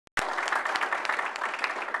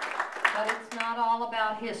But it's not all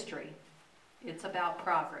about history. It's about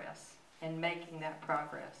progress and making that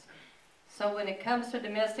progress. So when it comes to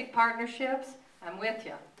domestic partnerships, I'm with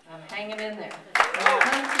you. I'm hanging in there. When it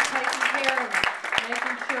comes to taking care of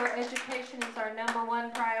making sure education is our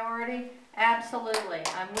 #1 priority, absolutely.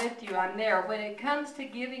 I'm with you. I'm there. When it comes to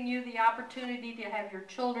giving you the opportunity to have your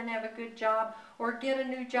children have a good job or get a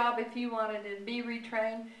new job if you wanted and be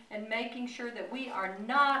retrained, and making sure that we are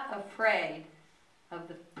not afraid of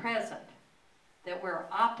the present, that we're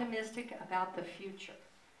optimistic about the future.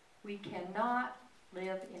 We cannot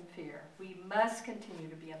live in fear. We must continue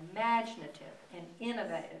to be imaginative and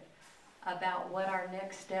innovative about what our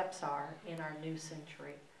next steps are in our new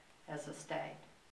century as a state.